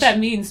don't know what that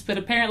means, but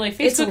apparently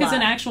Facebook is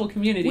an actual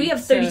community. We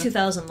have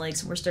 32,000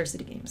 likes and we're Star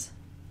City Games.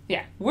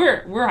 Yeah,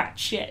 we're hot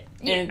shit.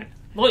 And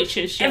boy,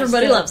 shit.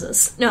 Everybody loves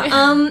us. No,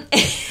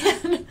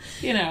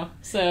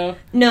 so...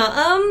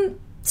 No,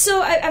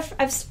 so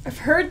I've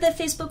heard that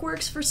Facebook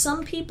works for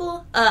some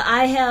people.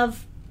 I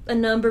have a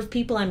number of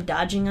people I'm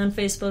dodging on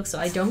Facebook, so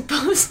I don't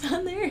post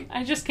on there.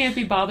 I just can't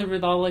be bothered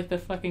with all, like, the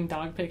fucking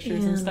dog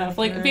pictures and stuff.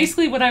 Like,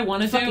 basically what I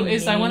want to do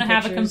is I want to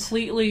have a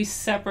completely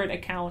separate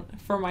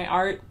account for my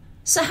art.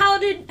 So how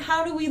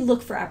do we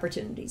look for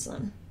opportunities,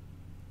 then?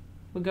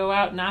 We go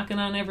out knocking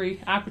on every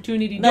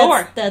opportunity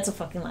door. That's a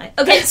fucking lie.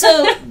 Okay,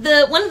 so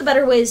one of the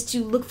better ways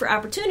to look for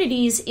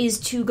opportunities is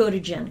to go to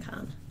Gen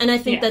Con. And I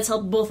think that's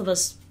helped both of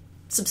us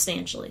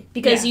substantially.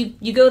 Because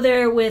you go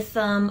there with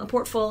a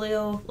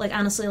portfolio, like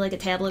honestly, like a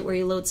tablet where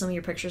you load some of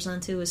your pictures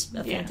onto is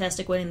a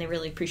fantastic way, and they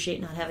really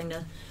appreciate not having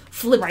to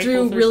flip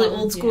through really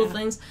old school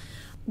things.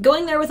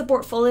 Going there with a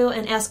portfolio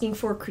and asking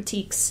for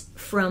critiques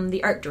from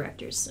the art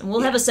directors. And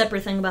we'll have a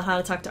separate thing about how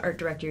to talk to art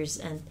directors,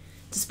 and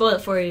to spoil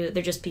it for you,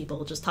 they're just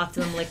people. Just talk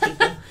to them like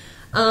people.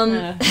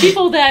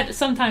 People that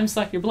sometimes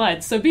suck your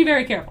blood, so be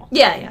very careful.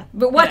 Yeah.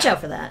 But watch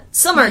out for that.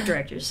 Some art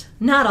directors.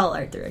 Not all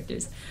art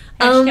directors.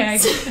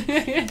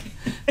 Hashtag.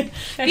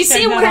 If you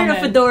see him wearing a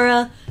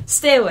fedora,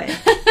 stay away.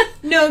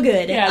 No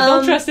good. Yeah,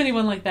 don't trust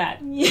anyone like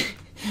that. Yeah.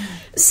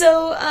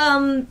 So,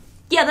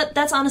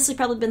 that's honestly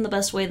probably been the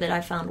best way that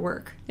I found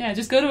work. Yeah,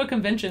 just go to a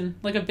convention,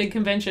 like a big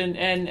convention.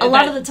 And a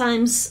lot of the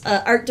times,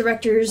 art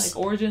directors...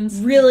 Like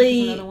Origins.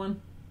 Really... Another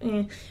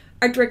one.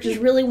 Art directors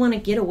really want to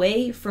get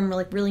away from,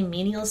 like, really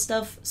menial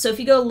stuff. So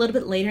if you go a little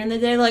bit later in the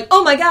day, like,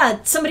 oh my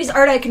god, somebody's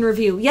art I can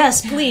review.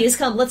 Yes, please,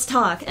 come, let's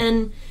talk.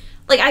 And,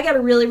 like, I got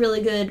a really,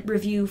 really good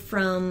review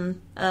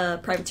from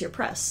Privateer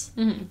Press.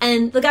 Mm-hmm.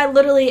 And the guy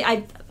literally,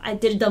 I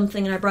did a dumb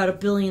thing and I brought 1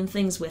 billion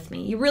things with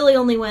me. You really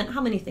only went,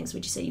 how many things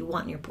would you say you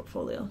want in your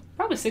portfolio?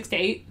 Probably 6 to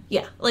 8.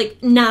 Yeah,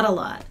 like, not a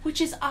lot. Which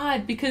is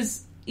odd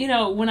because...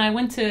 when I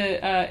went to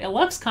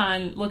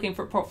ElupsCon looking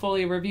for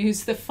portfolio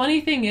reviews, the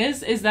funny thing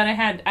is that I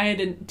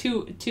had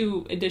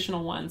two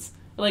additional ones,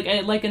 like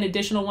an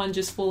additional one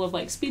just full of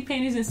like speed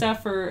paintings and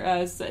stuff for,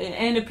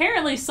 and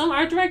apparently some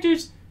art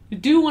directors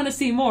do want to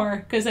see more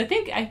because I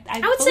think I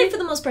would say for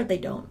the most part they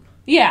don't.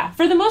 Yeah,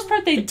 for the most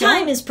part they don't.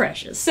 Time is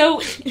precious.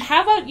 So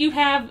how about you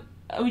have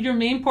your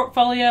main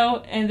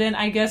portfolio, and then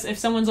I guess if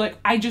someone's like,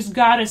 I just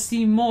gotta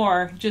see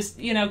more, just,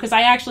 because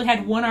I actually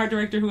had one art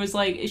director who was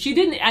like,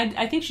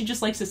 I think she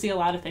just likes to see a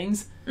lot of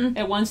things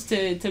at once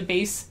to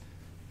base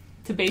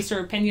her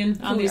opinion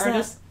on the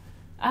artist.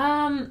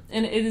 And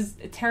it is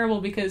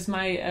terrible because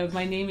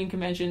my naming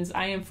conventions,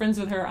 I am friends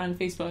with her on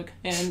Facebook,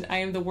 and I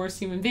am the worst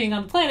human being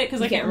on the planet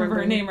because I can't remember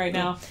her name right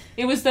now.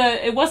 It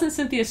wasn't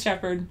Cynthia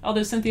Shepard,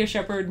 although Cynthia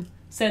Shepard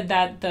said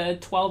that the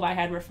 12 I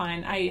had were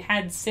fine. I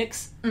had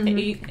 6 to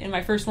 8 in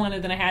my first one,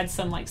 and then I had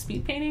some like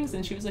speed paintings,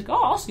 and she was like,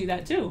 oh, I'll see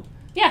that too.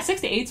 Yeah,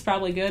 6 to 8's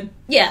probably good.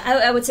 Yeah,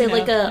 I would say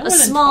like a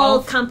small,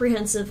 12.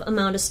 Comprehensive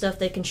amount of stuff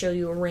that can show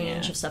you a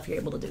range of stuff you're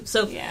able to do.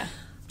 So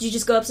you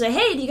just go up and say,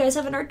 hey, do you guys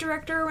have an art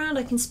director around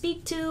I can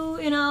speak to,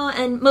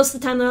 And most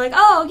of the time they're like,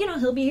 oh,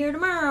 he'll be here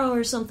tomorrow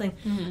or something.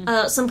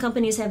 Mm-hmm. Some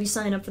companies have you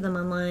sign up for them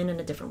online on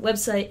a different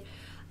website.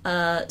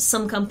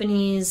 Some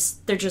companies,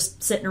 they're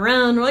just sitting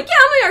around. They're like, yeah,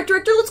 I'm an art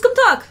director. Let's come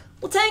talk.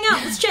 Let's hang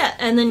out. Let's chat.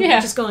 And then you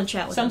just go and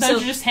chat with them.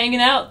 Sometimes you're just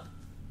hanging out.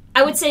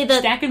 I would say that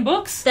stacking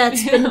books.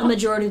 That's been the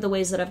majority of the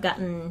ways that I've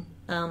gotten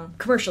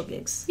commercial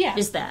gigs. Yeah.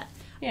 Is that.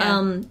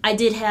 Yeah. I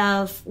did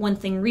have one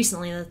thing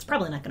recently that's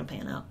probably not going to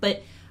pan out,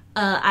 but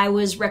I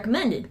was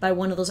recommended by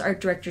one of those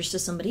art directors to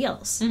somebody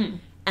else. Mm-hmm.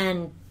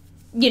 And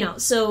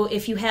so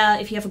if you have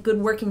a good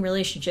working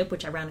relationship,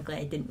 which ironically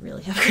I didn't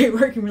really have a great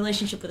working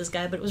relationship with this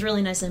guy, but it was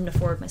really nice of him to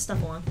forward my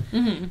stuff along.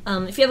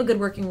 Mm-hmm. If you have a good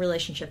working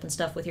relationship and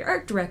stuff with your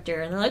art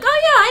director, and they're like,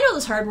 oh yeah, I know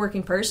this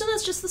hardworking person,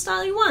 that's just the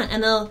style you want,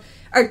 and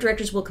art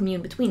directors will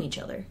commune between each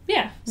other.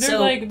 Yeah,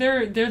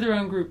 they're their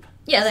own group.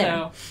 Yeah, they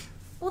are.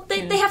 Well,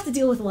 they have to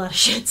deal with a lot of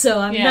shit, so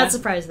I'm not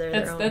surprised they're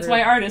their own That's group.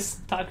 why artists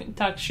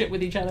talk shit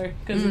with each other,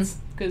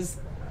 because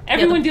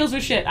everyone deals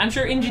with shit. I'm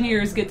sure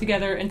engineers get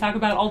together and talk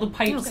about all the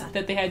pipes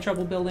that they had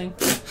trouble building.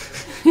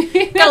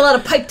 Got a lot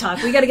of pipe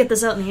talk. We got to get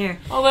this out in the air.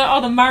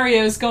 All the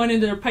Marios going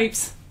into their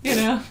pipes. You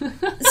know?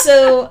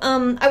 So,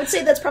 I would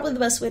say that's probably the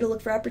best way to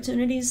look for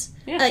opportunities.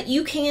 Yeah.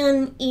 You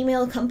can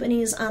email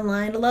companies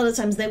online. A lot of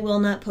the times they will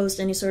not post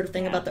any sort of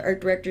thing about the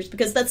art directors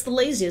because that's the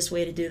laziest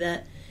way to do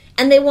that.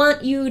 And they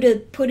want you to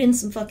put in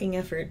some fucking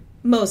effort.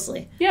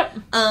 Mostly. Yep.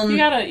 You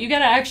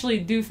gotta actually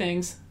do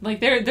things.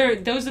 Like,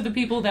 those are the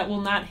people that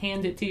will not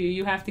hand it to you.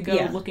 You have to go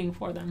looking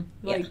for them.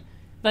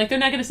 Like, they're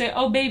not gonna say,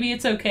 oh, baby,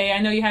 it's okay. I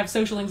know you have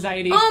social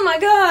anxiety. Oh my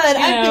god,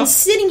 I've been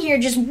sitting here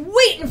just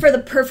waiting for the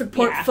perfect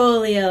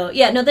portfolio.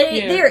 Yeah, no,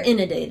 they're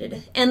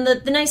inundated. And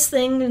the nice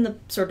thing, and the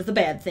sort of the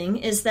bad thing,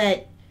 is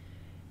that,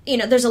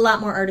 there's a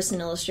lot more artists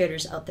and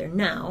illustrators out there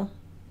now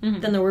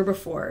than there were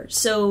before.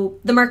 So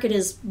the market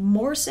is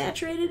more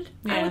saturated,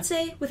 I would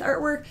say, with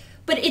artwork.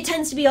 But it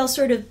tends to be all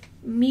sort of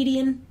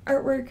median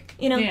artwork,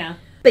 Yeah.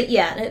 But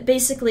yeah,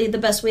 basically the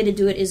best way to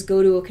do it is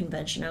go to a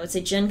convention. I would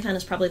say Gen Con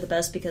is probably the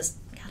best because,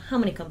 God, how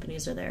many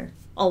companies are there?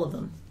 All of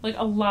them. Like,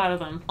 a lot of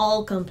them.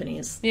 All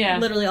companies. Yeah.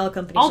 Literally all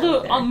companies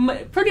Although, are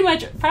there. pretty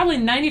much, probably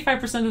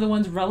 95% of the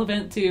ones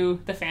relevant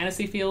to the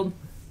fantasy field,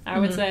 I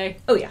would say.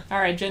 Oh, yeah. All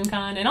right, Gen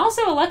Con. And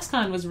also,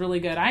 AlexCon was really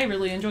good. I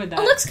really enjoyed that.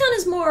 AlexCon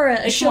is more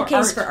a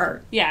showcase for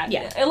art. Yeah.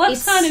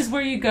 AlexCon is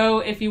where you go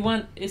if you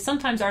want...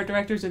 Sometimes art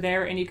directors are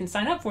there and you can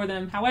sign up for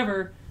them.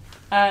 However,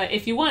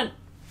 if you want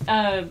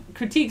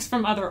critiques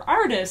from other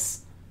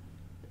artists...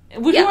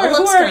 who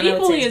are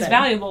equally as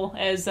valuable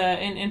as...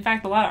 in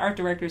fact, a lot of art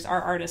directors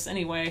are artists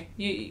anyway.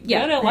 You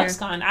go to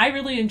AlexCon. I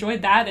really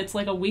enjoyed that. It's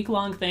like a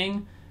week-long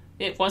thing.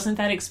 It wasn't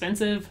that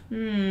expensive.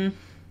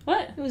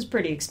 What? It was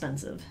pretty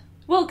expensive.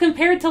 Well,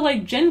 compared to,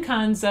 like, Gen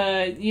Con's,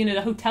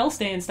 the hotel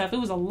stay and stuff, it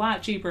was a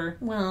lot cheaper.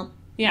 Well...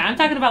 Yeah, I'm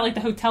talking about, like,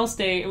 the hotel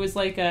stay. It was,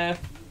 like, I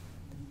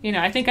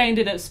think I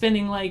ended up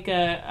spending, like,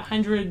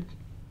 $150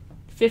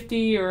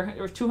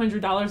 or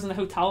 $200 in the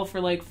hotel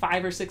for, like,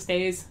 5 or 6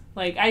 days.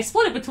 Like, I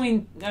split it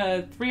between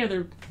three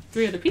other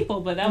people,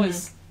 but that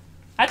was...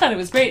 I thought it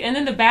was great. And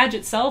then the badge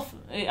itself,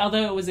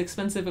 although it was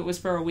expensive, it was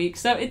for a week.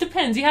 So it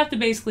depends. You have to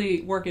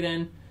basically work it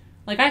in.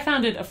 Like, I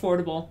found it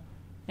affordable.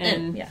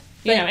 And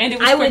and it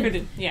was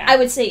quicker I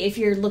would say if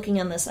you're looking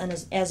on this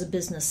as a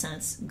business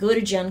sense, go to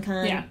Gen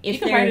Con. Yeah, you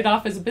can write it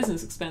off as a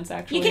business expense,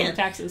 actually, you can. in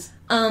taxes.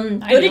 Go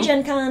to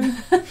Gen Con.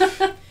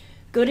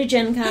 Go to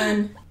Gen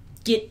Con.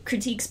 Get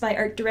critiques by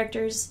art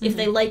directors. If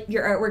they like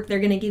your artwork, they're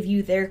going to give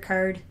you their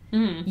card.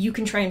 You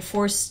can try and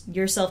force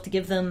yourself to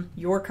give them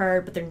your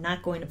card, but they're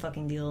not going to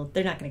fucking deal.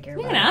 They're not going to care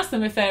about it. You can ask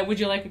them if would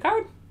you like a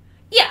card?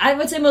 Yeah, I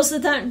would say most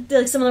of the time,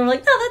 like, some of them are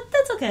like, no,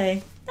 that's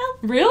okay. No.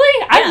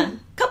 Really? Yeah, a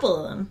couple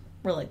of them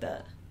were like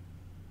that.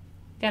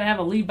 Gotta have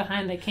a leave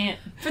behind. They can't.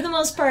 For the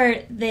most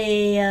part,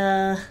 they.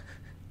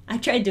 I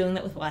tried doing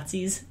that with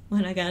Watsies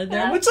when I got it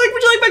there. Would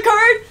you like my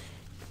card?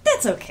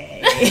 That's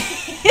okay.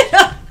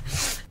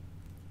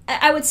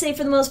 I would say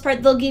for the most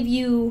part, they'll give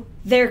you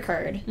their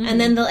card, and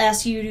then they'll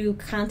ask you to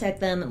contact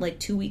them like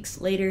 2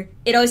 weeks later.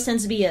 It always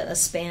tends to be a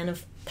span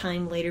of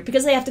time later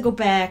because they have to go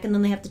back and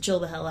then they have to chill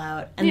the hell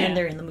out, and then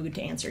they're in the mood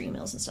to answer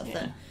emails and stuff.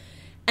 Then,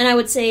 and I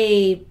would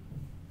say,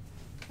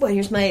 well,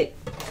 here's my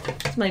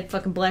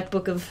fucking black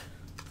book of.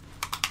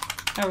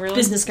 Oh, really?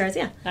 Business cards,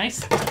 yeah.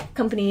 Nice.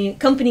 Company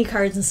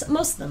cards, and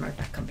most of them are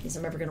not companies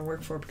I'm ever going to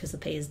work for because the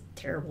pay is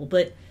terrible,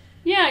 but...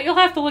 Yeah, you'll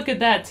have to look at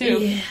that, too.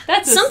 Yeah.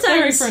 That's a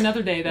story for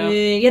another day, though.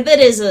 Yeah, that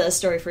is a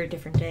story for a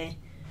different day.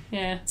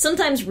 Yeah.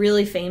 Sometimes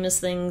really famous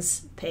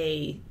things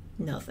pay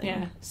nothing.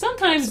 Yeah.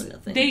 Sometimes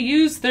they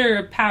use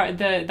their power,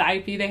 the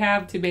IP they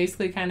have to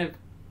basically kind of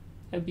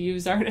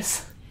abuse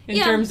artists in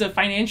terms of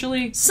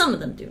financially. Some of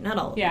them do, not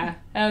all of them.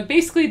 Yeah.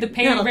 Basically, the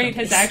pay rate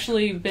has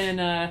actually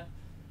been...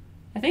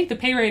 I think the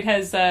pay rate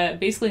has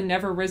basically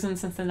never risen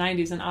since the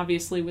 90s, and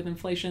obviously with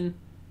inflation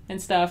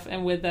and stuff,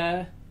 and with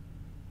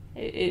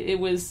it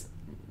was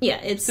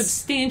it's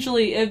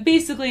substantially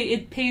basically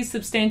it pays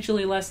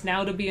substantially less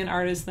now to be an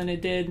artist than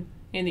it did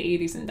in the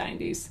 80s and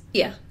 90s.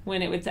 Yeah,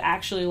 when it was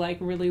actually like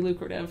really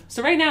lucrative.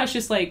 So right now it's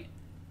just like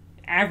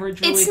average.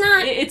 Really, it's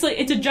not. It's like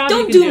it's a job.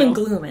 Don't you can doom do. and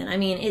gloom it. I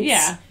mean,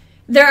 it's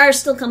There are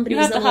still companies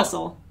you have that to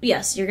hustle.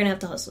 Yes, you're gonna have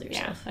to hustle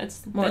yourself. Yeah,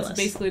 that's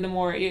basically the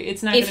more.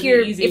 It's not if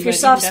you're be easy. If you're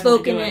soft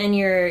spoken and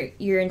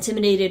you're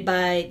intimidated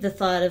by the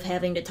thought of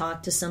having to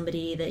talk to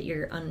somebody that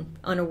you're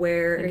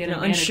unaware or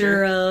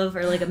unsure of,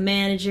 or like a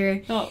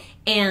manager,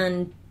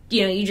 and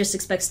you just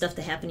expect stuff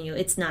to happen to you,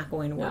 it's not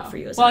going to work for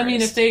you. As an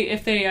artist. I mean,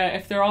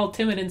 if they're all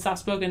timid and soft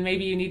spoken,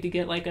 maybe you need to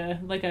get like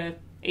a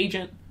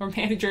agent or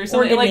manager or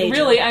something. Like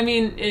really, I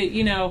mean,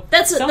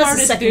 that's some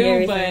artists a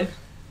secondary do, thing. but.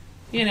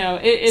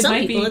 It some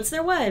might people, be. It's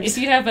their wives.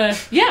 If you have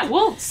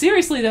well,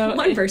 seriously though.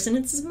 One person,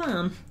 it's his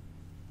mom.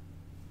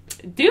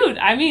 Dude,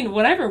 I mean,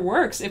 whatever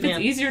works. If it's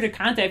easier to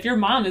contact, if your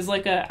mom is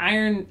like a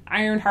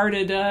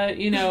iron-hearted,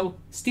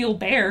 steel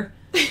bear,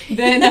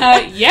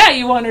 then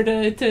you want her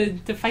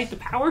to fight the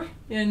power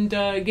and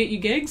get you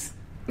gigs.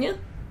 Yeah.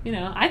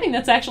 I think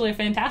that's actually a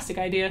fantastic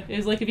idea.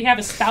 Is like if you have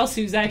a spouse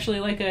who's actually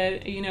like a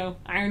giant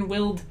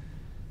of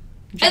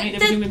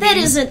a human being. That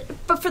isn't,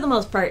 but for the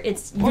most part,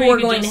 you're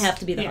going to have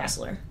to be the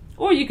hustler.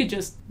 Or you could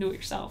just do it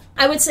yourself.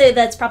 I would say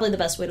that's probably the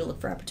best way to look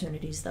for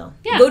opportunities, though.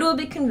 Yeah. Go to a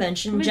big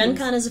convention. Conventions. Gen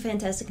Con is a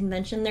fantastic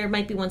convention. There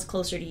might be ones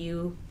closer to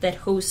you that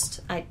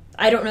host...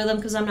 I don't know them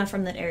because I'm not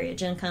from that area.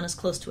 Gen Con is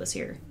close to us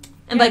here.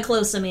 And by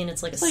close, I mean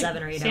it's like a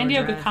 7 or 8 hour San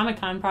Diego drive.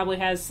 Comic-Con probably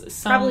has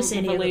some Probably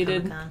San Diego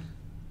related... Comic-Con.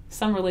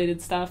 Some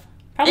related stuff.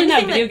 Probably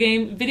Anything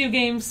not video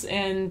games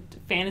and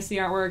fantasy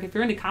artwork. If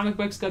you're into comic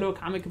books, go to a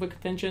comic book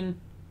convention.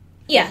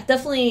 Yeah,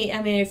 definitely.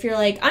 I mean, if you're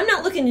like, I'm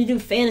not looking to do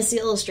fantasy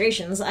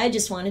illustrations, I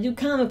just want to do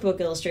comic book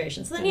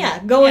illustrations,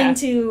 then going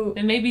to...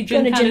 And maybe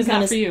Gen Con is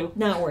not for you.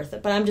 Not worth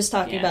it, but I'm just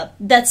talking about...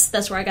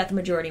 That's where I got the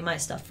majority of my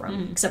stuff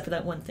from, except for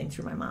that one thing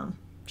through my mom,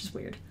 which is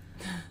weird.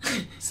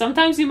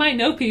 Sometimes you might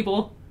know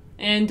people,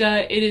 and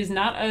it's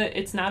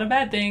not a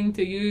bad thing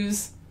to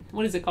use...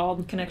 What is it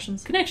called?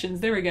 Connections. Connections,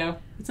 there we go.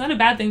 It's not a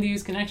bad thing to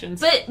use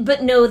connections.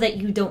 But know that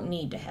you don't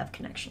need to have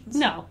connections.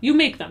 No, you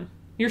make them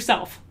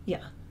yourself. Yeah.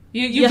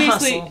 You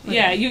basically hustle.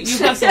 Yeah, you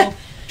hustle.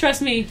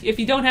 Trust me, if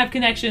you don't have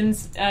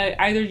connections,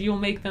 either you'll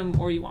make them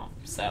or you won't.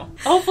 So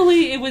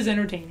hopefully it was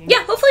entertaining.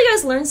 Yeah, hopefully you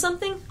guys learned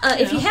something.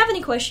 If you have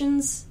any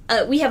questions,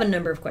 we have a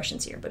number of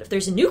questions here, but if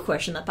there's a new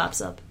question that pops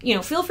up,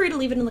 feel free to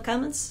leave it in the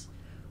comments.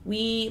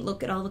 We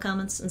look at all the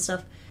comments and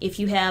stuff. If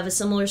you have a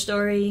similar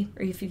story,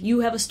 or if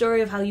you have a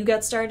story of how you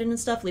got started and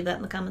stuff, leave that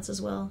in the comments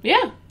as well.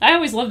 Yeah, I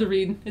always love to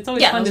read. It's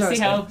always fun to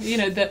see how,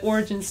 good. The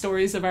origin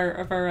stories of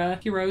our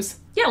heroes.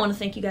 Yeah, I want to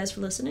thank you guys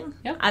for listening.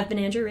 Yep. I've been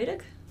Andrew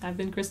Radick. I've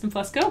been Kristen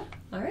Flesko.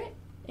 All right,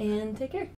 and take care.